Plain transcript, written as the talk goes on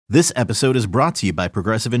This episode is brought to you by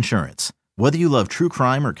Progressive Insurance. Whether you love true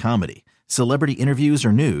crime or comedy, celebrity interviews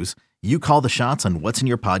or news, you call the shots on what's in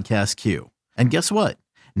your podcast queue. And guess what?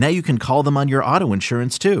 Now you can call them on your auto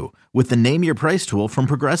insurance too with the Name Your Price tool from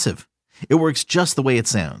Progressive. It works just the way it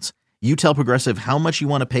sounds. You tell Progressive how much you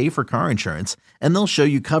want to pay for car insurance, and they'll show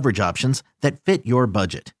you coverage options that fit your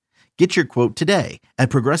budget. Get your quote today at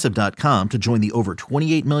Progressive.com to join the over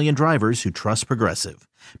 28 million drivers who trust Progressive.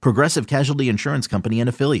 Progressive Casualty Insurance Company and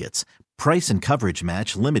Affiliates. Price and coverage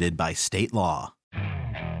match limited by state law.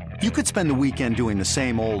 You could spend the weekend doing the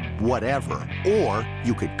same old whatever, or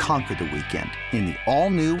you could conquer the weekend in the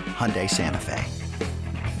all-new Hyundai Santa Fe.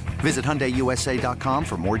 Visit HyundaiUSA.com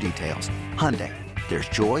for more details. Hyundai, there's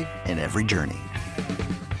joy in every journey.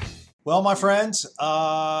 Well, my friends,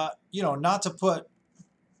 not to put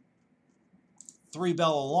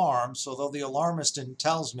 3-bell alarms, although the alarmist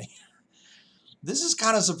tells me. This is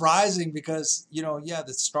kind of surprising because, the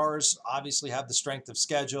Stars obviously have the strength of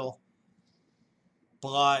schedule.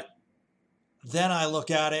 But then I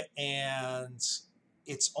look at it and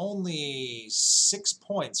it's only 6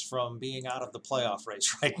 points from being out of the playoff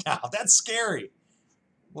race right now. That's scary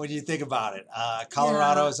when you think about it.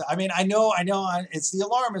 Colorado is, I know it's the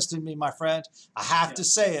alarmist in me, my friend. I have to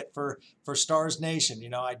say it for Stars Nation.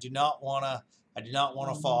 I do not want to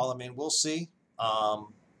fall. We'll see.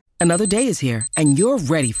 Another day is here, and you're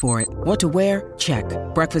ready for it. What to wear? Check.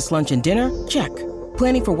 Breakfast, lunch, and dinner? Check.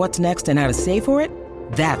 Planning for what's next and how to save for it?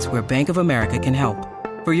 That's where Bank of America can help.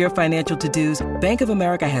 For your financial to-dos, Bank of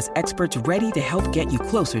America has experts ready to help get you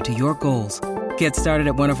closer to your goals. Get started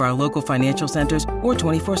at one of our local financial centers or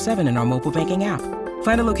 24/7 in our mobile banking app.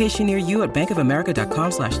 Find a location near you at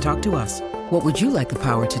bankofamerica.com/talktous. What would you like the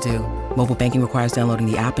power to do? Mobile banking requires downloading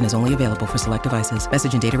the app and is only available for select devices.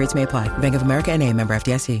 Message and data rates may apply. Bank of America N.A., member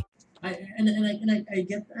FDIC. I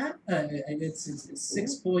get that. It's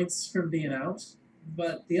 6 points from being out.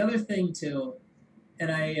 But the other thing, too,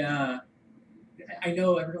 and I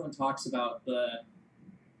know everyone talks about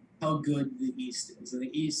how good the East is. And the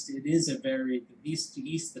East,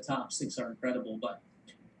 the top six are incredible. But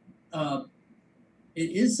it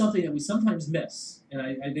is something that we sometimes miss. And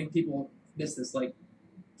I think people miss this. Like,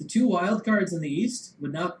 the 2 wild cards in the East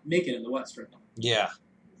would not make it in the West right now. Yeah.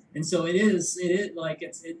 And so it's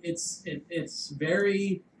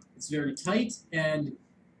very tight. And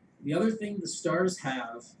the other thing the Stars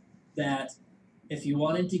have that if you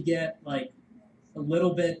wanted to get like a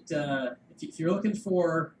little bit, if you're looking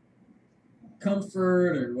for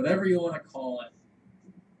comfort or whatever you want to call it,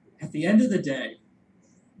 at the end of the day,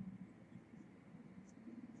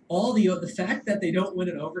 all the fact that they don't win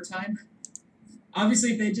in overtime.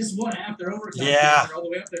 Obviously, if they just won after overtime, they're all the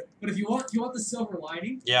way up there. But if you want the silver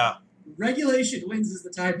lining, regulation wins is the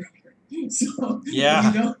tiebreaker. So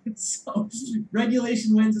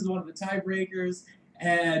regulation wins is one of the tiebreakers,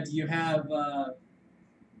 and you have,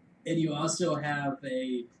 and you also have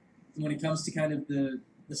when it comes to kind of the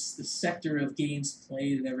sector of games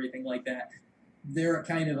played and everything like that, they're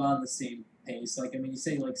kind of on the same pace. You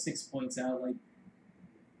say 6 points out, like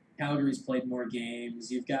Calgary's played more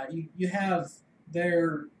games.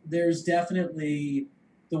 There's definitely,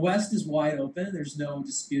 the West is wide open. There's no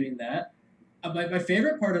disputing that. My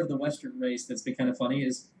favorite part of the Western race that's been kind of funny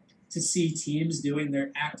is to see teams doing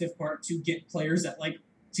their active part to get players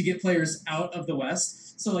out of the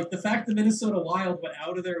West. So the fact the Minnesota Wild went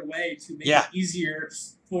out of their way to make it easier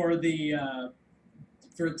for to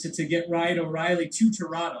get Ryan O'Reilly to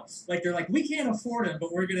Toronto. They're like, we can't afford him,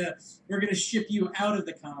 but we're gonna ship you out of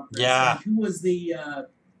the conference. Yeah. And who was the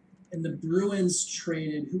and the Bruins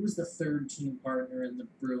traded? Who was the third team partner in the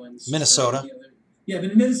Bruins? Minnesota.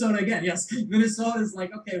 Minnesota again. Yes, Minnesota's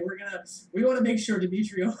like, okay, we want to make sure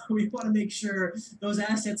we want to make sure those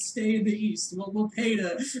assets stay in the East. We'll pay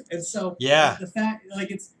to, and so the fact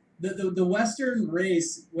it's the Western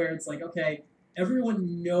race where it's like, okay,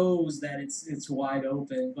 everyone knows that it's wide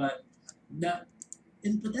open, but not.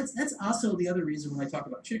 But that's also the other reason when I talk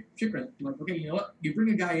about Chychrun. Like, okay, you know what? You bring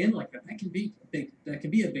a guy in like that can be a big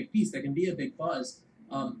piece. That can be a big buzz.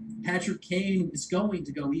 Patrick Kane is going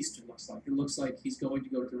to go east. It looks like he's going to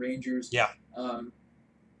go to the Rangers. Yeah.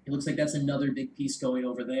 It looks like that's another big piece going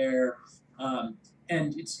over there.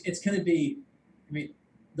 And it's going to be.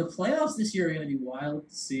 The playoffs this year are going to be wild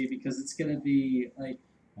to see because it's going to be like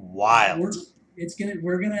wild.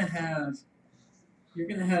 You're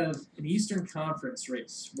going to have an Eastern Conference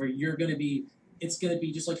race where it's going to be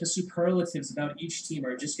just like the superlatives about each team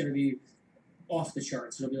are just going to be off the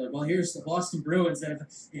charts. It'll be like, well, here's the Boston Bruins that have a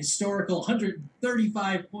historical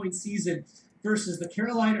 135-point season versus the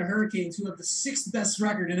Carolina Hurricanes, who have the 6th best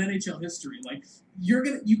record in NHL history. Like, you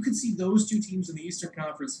could see those two teams in the Eastern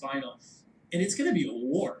Conference Final, and it's gonna be a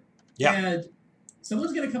war. Yeah. And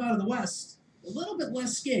someone's gonna come out of the West a little bit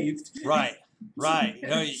less scathed. Right. Right.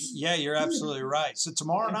 No, yeah, you're absolutely right. So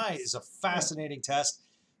tomorrow night is a fascinating test.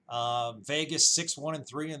 Vegas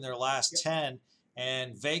 6-1-3 in their last 10.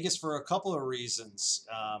 And Vegas, for a couple of reasons,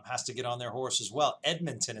 has to get on their horse as well.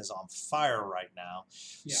 Edmonton is on fire right now.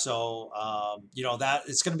 Yeah. So, that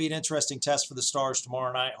it's going to be an interesting test for the Stars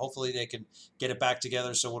tomorrow night. Hopefully they can get it back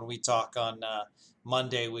together. So when we talk on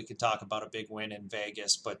Monday, we can talk about a big win in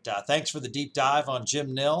Vegas. But thanks for the deep dive on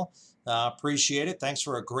Jim Nill. Appreciate it. Thanks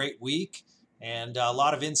for a great week. And a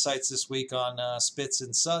lot of insights this week on Spits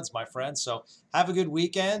and Suds, my friends. So have a good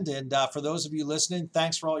weekend. And for those of you listening,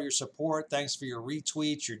 thanks for all your support. Thanks for your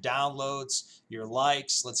retweets, your downloads, your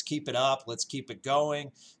likes. Let's keep it up. Let's keep it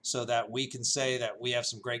going so that we can say that we have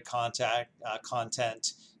some great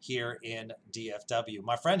content here in DFW.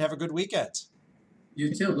 My friend, have a good weekend.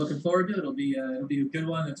 You too. Looking forward to it. It'll be a good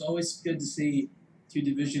one. It's always good to see two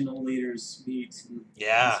divisional leaders meet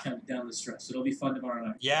kind of down the stretch. So it'll be fun tomorrow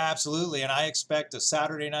night. Yeah, absolutely. And I expect a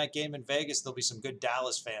Saturday night game in Vegas. There'll be some good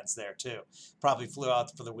Dallas fans there too. Probably flew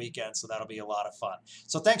out for the weekend, so that'll be a lot of fun.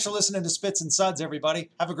 So thanks for listening to Spits and Suds,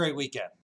 everybody. Have a great weekend.